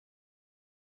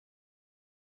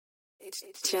It's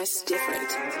just different.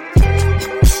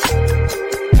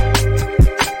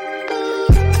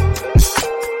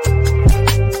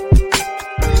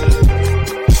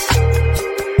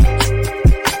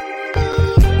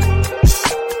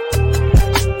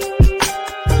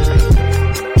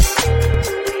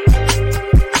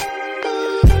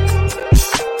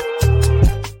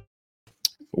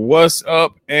 What's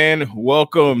up, and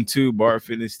welcome to Bar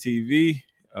Fitness TV.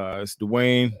 It's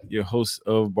Dwayne, your host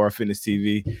of Bar Fitness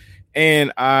TV,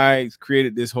 and I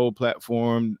created this whole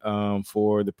platform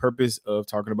for the purpose of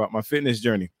talking about my fitness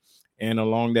journey. And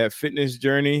along that fitness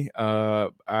journey,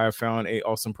 I found an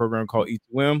awesome program called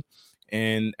E2M.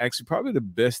 And actually, probably the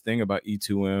best thing about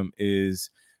E2M is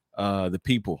the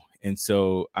people. And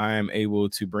so I am able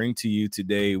to bring to you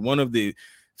today one of the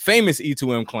famous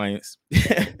E2M clients.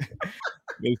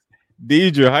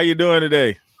 Deidre, how you doing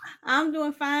today? I'm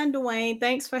doing fine, Dwayne.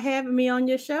 Thanks for having me on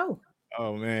your show.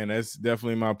 Oh man, that's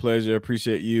definitely my pleasure.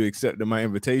 Appreciate you accepting my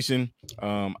invitation.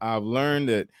 I've learned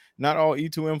that not all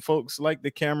E2M folks like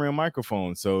the camera and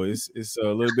microphone, so it's a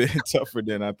little bit tougher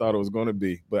than I thought it was going to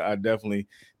be. But I definitely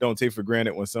don't take for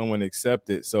granted when someone accepts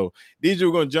it. So, Deidre,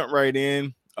 we're going to jump right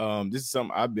in. This is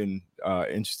something I've been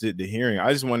interested in hearing.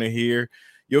 I just want to hear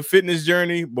your fitness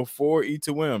journey before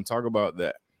E2M. Talk about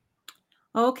that.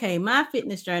 Okay, my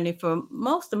fitness journey for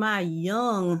most of my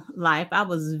young life, I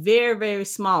was very, very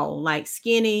small, like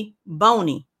skinny,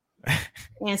 bony.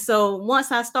 And so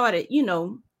once I started,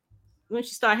 once you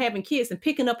start having kids and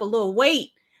picking up a little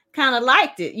weight, kind of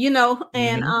liked it,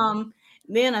 and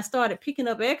then I started picking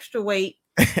up extra weight.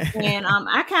 And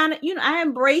I kind of, I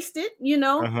embraced it,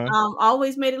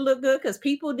 always made it look good because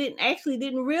people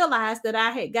didn't realize that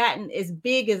I had gotten as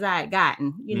big as I had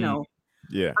gotten,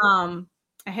 Yeah.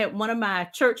 I had one of my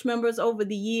church members over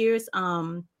the years,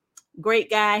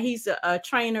 great guy. He's a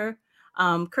trainer,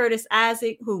 Curtis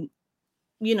Isaac, who,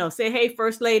 said, "Hey,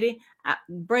 First Lady, I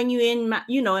bring you in my,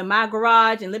 in my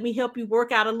garage and let me help you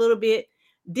work out a little bit."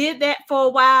 Did that for a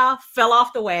while, fell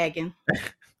off the wagon.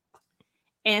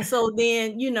 And so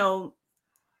then,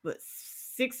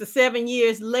 6 or 7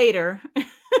 years later,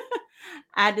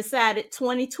 I decided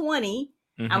 2020,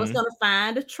 I was going to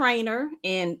find a trainer.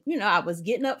 And, I was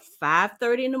getting up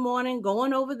 5:30 in the morning,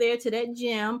 going over there to that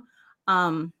gym.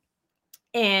 And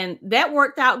that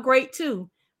worked out great, too,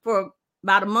 for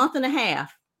about a month and a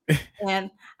half. And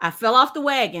I fell off the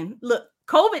wagon. Look,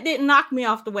 COVID didn't knock me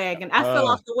off the wagon. I fell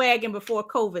off the wagon before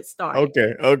COVID started.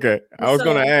 Okay. I was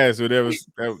going to ask if there was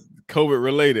COVID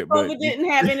related. COVID didn't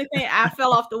have anything. I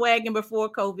fell off the wagon before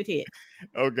COVID hit.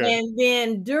 Okay. And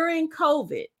then during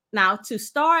COVID, now to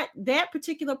start that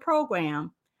particular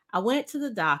program, I went to the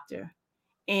doctor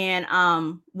and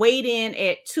weighed in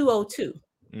at 202.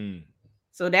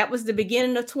 So that was the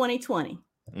beginning of 2020.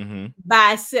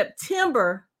 By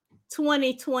September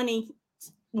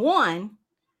 2021,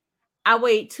 I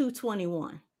weighed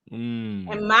 221.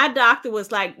 And my doctor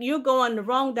was like, "You're going the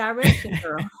wrong direction,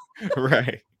 girl."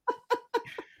 Right.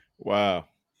 Wow.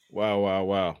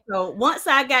 So once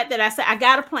I got that, I said, I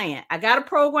got a plan. I got a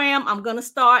program I'm going to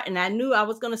start. And I knew I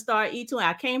was going to start E2.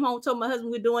 I came home, told my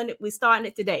husband, we're doing it. We're starting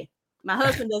it today. My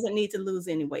husband doesn't need to lose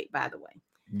any weight, by the way.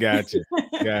 Gotcha.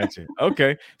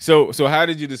 Okay. So how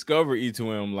did you discover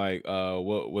E2M? Like,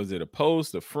 what was it? A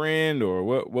post, a friend, or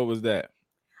what was that?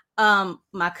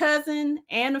 My cousin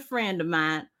and a friend of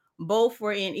mine both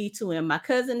were in E2M. My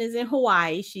cousin is in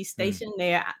Hawaii. She's stationed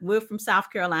there. We're from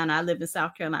South Carolina. I live in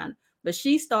South Carolina. But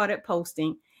she started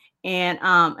posting, and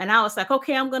I was like,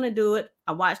 okay, I'm gonna do it.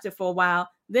 I watched it for a while.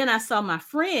 Then I saw my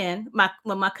friend, my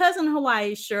cousin in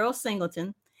Hawaii, Cheryl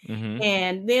Singleton,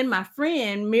 and then my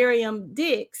friend Miriam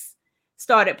Dix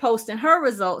started posting her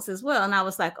results as well. And I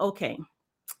was like, okay,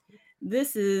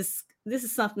 this is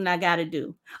something I got to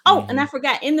do. Oh, and I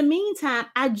forgot. In the meantime,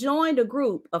 I joined a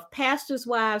group of pastors'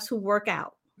 wives who work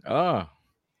out.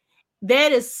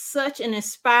 That is such an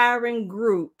inspiring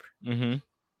group.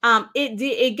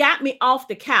 It got me off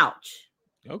the couch.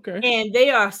 Okay. And they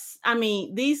are,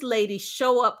 these ladies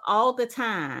show up all the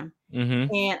time.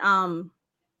 And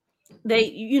they,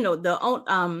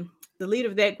 the leader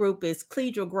of that group is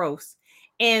Cledra Gross.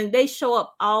 And they show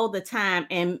up all the time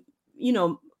and,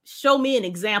 show me an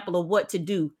example of what to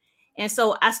do. And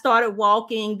so I started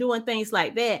walking, doing things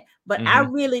like that. But I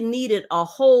really needed a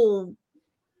whole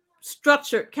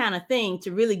structured kind of thing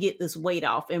to really get this weight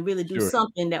off and really do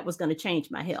something that was going to change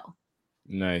my health.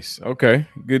 Nice. Okay,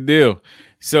 good deal.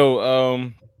 So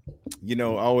I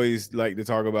always like to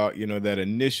talk about that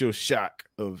initial shock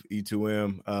of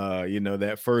E2M.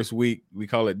 That first week, we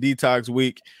call it detox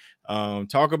week.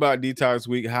 Talk about detox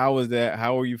week. How was that?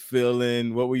 How were you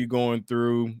feeling? What were you going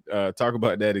through? Talk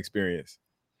about that experience.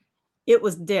 It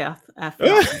was death. I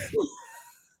felt.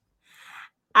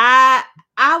 I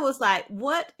was like,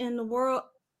 what in the world?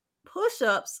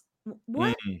 Push-ups?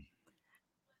 What? Mm,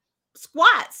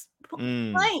 Squats?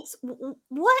 mm. Planks?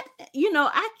 What?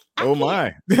 I Oh can't.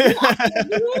 my. Yeah, I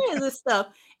can't do any of this stuff.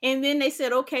 And then they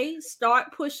said, okay,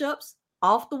 start push-ups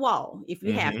off the wall if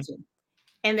you have Mm-hmm. to.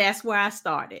 And that's where I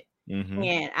started. Mm-hmm.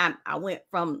 And I went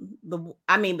from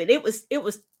but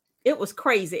it was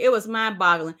crazy. It was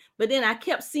mind-boggling. But then I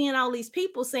kept seeing all these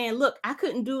people saying, look, I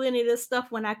couldn't do any of this stuff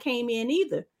when I came in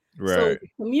either. So Right. the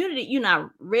community, I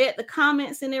read the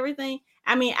comments and everything.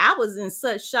 I mean, I was in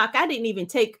such shock. I didn't even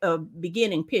take a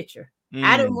beginning picture.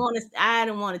 I didn't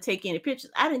Mm. want to take any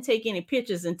pictures. I didn't take any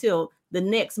pictures until the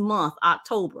next month,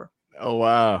 October. Oh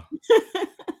wow.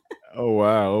 Oh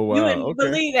wow. Oh You wow. wouldn't Okay.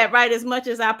 believe that, right? As much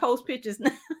as I post pictures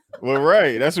now. Well,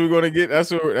 right. That's what we're gonna get.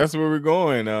 That's where we're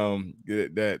going.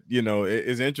 That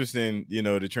it's interesting.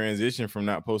 The transition from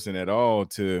not posting at all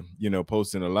to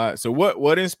posting a lot. So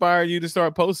what inspired you to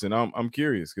start posting? I'm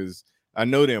curious because I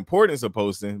know the importance of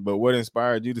posting, but what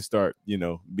inspired you to start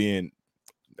being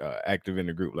active in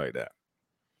the group like that?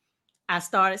 I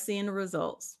started seeing the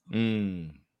results.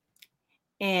 Mm.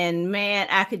 And man,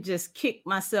 I could just kick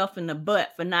myself in the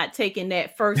butt for not taking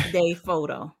that first day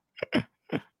photo.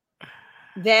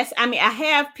 I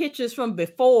have pictures from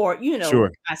before,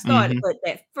 Sure. I started, Mm-hmm. but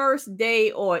that first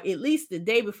day or at least the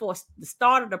day before the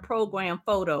start of the program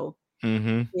photo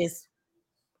Mm-hmm. is,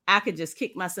 I could just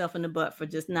kick myself in the butt for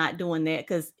just not doing that.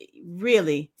 Cause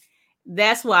really,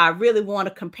 that's why I really want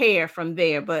to compare from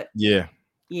there. But Yeah.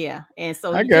 yeah. And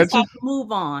so I you just got you. have to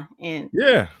move on. And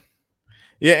Yeah.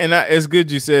 Yeah, and it's good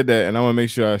you said that, and I want to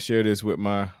make sure I share this with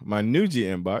my Nuji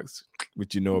inbox,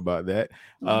 which about that.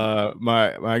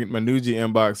 My Nuji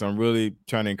inbox, I'm really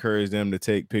trying to encourage them to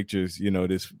take pictures,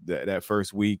 that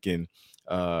first week, and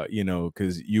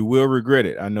because you will regret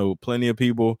it. I know plenty of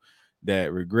people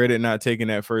that regretted not taking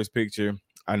that first picture.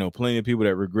 I know plenty of people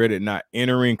that regretted not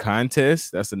entering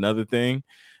contests. That's another thing.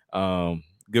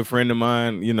 Good friend of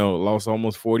mine, lost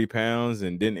almost 40 pounds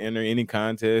and didn't enter any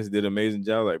contest, did an amazing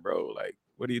job. Like, bro, like,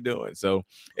 what are you doing? So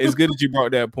it's good that you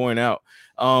brought that point out.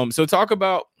 So talk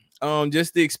about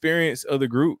just the experience of the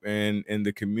group and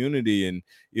the community. And,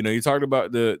 you talked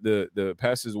about the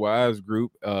Pastors' Wives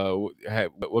group.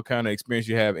 What kind of experience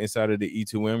you have inside of the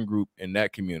E2M group in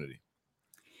that community?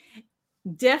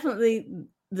 definitely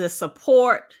the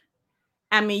support.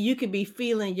 I mean, you could be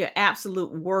feeling your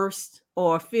absolute worst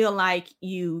or feel like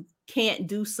you can't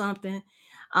do something.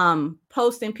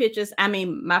 Posting pictures. I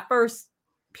mean, my first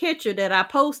picture that I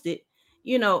posted,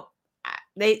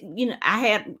 I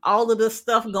had all of this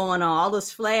stuff going on, all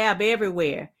this flab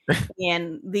everywhere,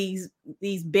 and these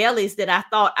bellies that I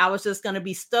thought I was just going to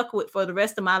be stuck with for the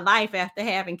rest of my life after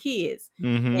having kids.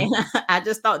 Mm-hmm. And I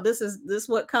just thought this is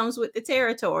what comes with the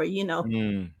territory,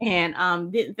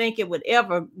 and didn't think it would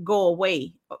ever go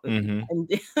away. Mm-hmm.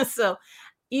 And so,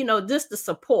 just the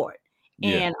support.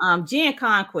 Yeah. And Jen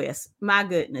Conquest, my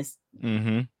goodness,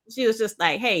 Mm-hmm. she was just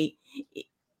like, hey,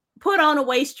 put on a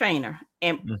waist trainer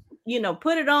and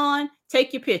put it on,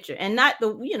 take your picture, and not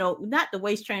the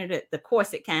waist trainer, the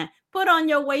corset kind. Put on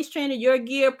your waist trainer, your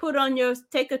gear,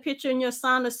 take a picture in your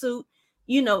sauna suit,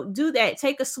 do that,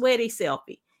 take a sweaty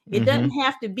selfie. It doesn't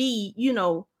have to be,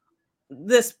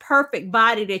 this perfect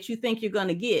body that you think you're going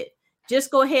to get.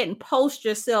 Just go ahead and post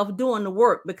yourself doing the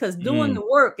work, because doing the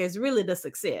work is really the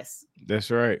success.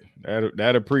 That's right.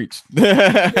 That'll preach.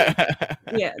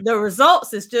 Yeah, the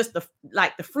results is just the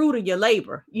fruit of your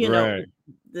labor. Right.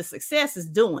 The success is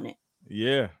doing it.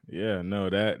 Yeah. No,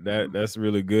 that's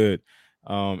really good.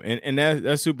 And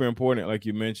that's super important, like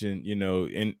you mentioned,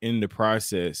 in the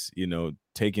process,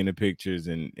 taking the pictures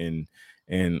and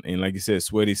like you said,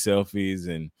 sweaty selfies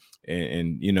and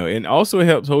and also it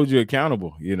helps hold you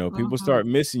accountable. People start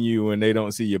missing you when they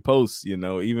don't see your posts.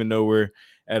 Even though we're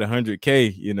at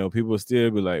 100K, people still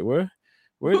be like, where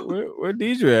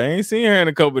Deidre? I ain't seen her in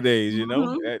a couple of days.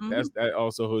 That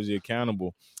also holds you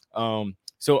accountable.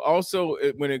 So also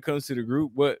when it comes to the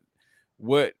group, what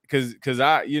because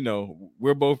I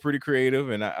we're both pretty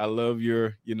creative, and I love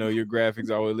your your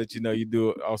graphics. I always let you know you do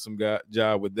an awesome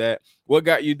job with that. What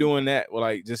got you doing that? Well,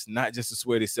 like not just a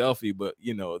sweaty selfie, but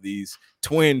these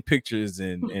twin pictures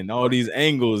and all these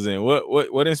angles, and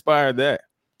what inspired that?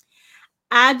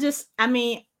 I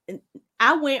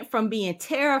went from being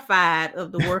terrified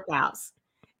of the workouts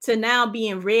to now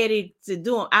being ready to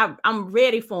do them. I'm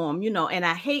ready for them, and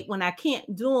I hate when I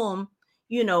can't do them,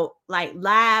 like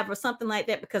live or something like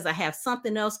that, because I have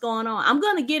something else going on. I'm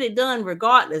going to get it done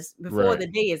regardless before the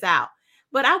day is out.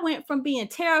 But I went from being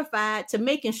terrified to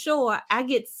making sure I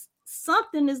get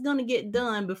something is going to get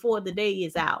done before the day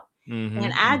is out.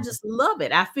 And I just love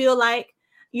it. I feel like,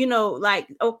 you know, like,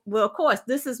 oh, well, of course,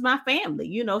 this is my family,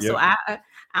 you know. So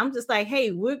I'm just like,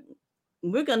 hey,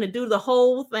 we're gonna do the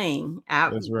whole thing.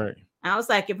 That's right. I was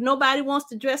like, if nobody wants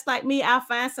to dress like me, I'll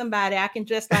find somebody I can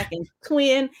dress like a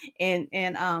twin. And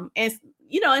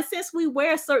you know, and since we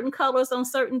wear certain colors on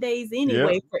certain days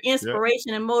anyway for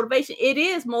inspiration and motivation, it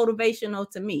is motivational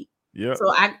to me. Yeah.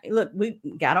 So we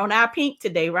got on our pink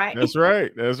today, right? That's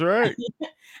right. That's right.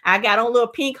 I got on little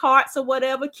pink hearts or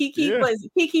whatever. Kiki,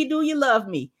 Kiki, do you love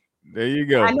me? There you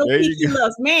go. I know Kiki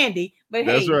loves Mandy, but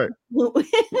that's hey, right.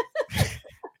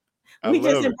 we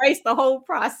just embrace the whole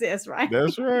process, right?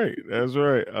 That's right. That's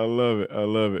right. I love it. I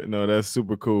love it. No, that's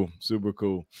super cool. Super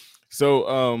cool.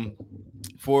 So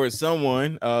for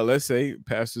someone, let's say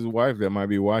pastor's wife that might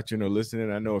be watching or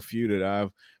listening, I know a few that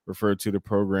I've referred to the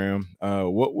program.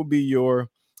 What would be your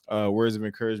words of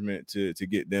encouragement to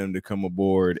get them to come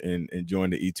aboard and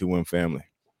join the E2M family?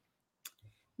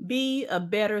 Be a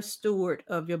better steward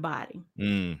of your body.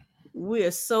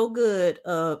 We're so good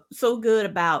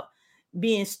about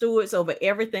being stewards over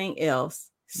everything else,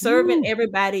 serving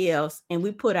everybody else, and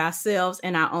we put ourselves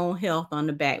and our own health on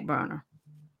the back burner.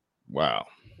 Wow.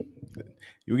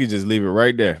 You can just leave it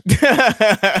right there. Because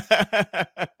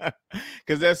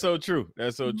that's so true.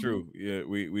 That's so true. Yeah,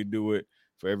 we do it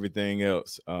for everything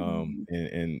else.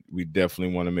 And we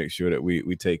definitely want to make sure that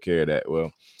we take care of that.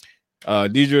 Well,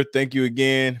 Deidre, thank you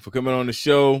again for coming on the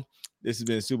show. This has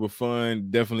been super fun.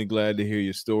 Definitely glad to hear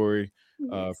your story.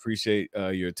 Appreciate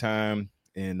your time.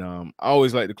 And I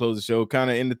always like to close the show kind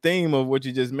of in the theme of what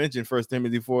you just mentioned, 1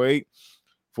 Timothy 4:8,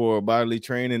 for bodily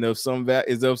training is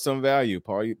of some value.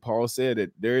 Paul said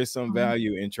that there is some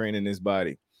value in training this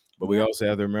body, but we also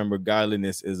have to remember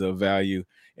godliness is of value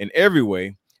in every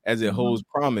way, as it holds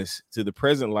promise to the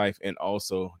present life and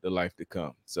also the life to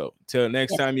come. So till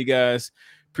next time, you guys,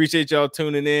 appreciate y'all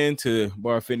tuning in to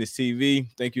Bar Fitness TV.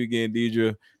 Thank you again,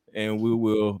 Deidre, and we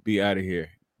will be out of here.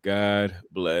 God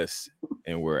bless,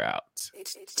 and we're out.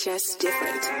 It's just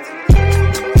different.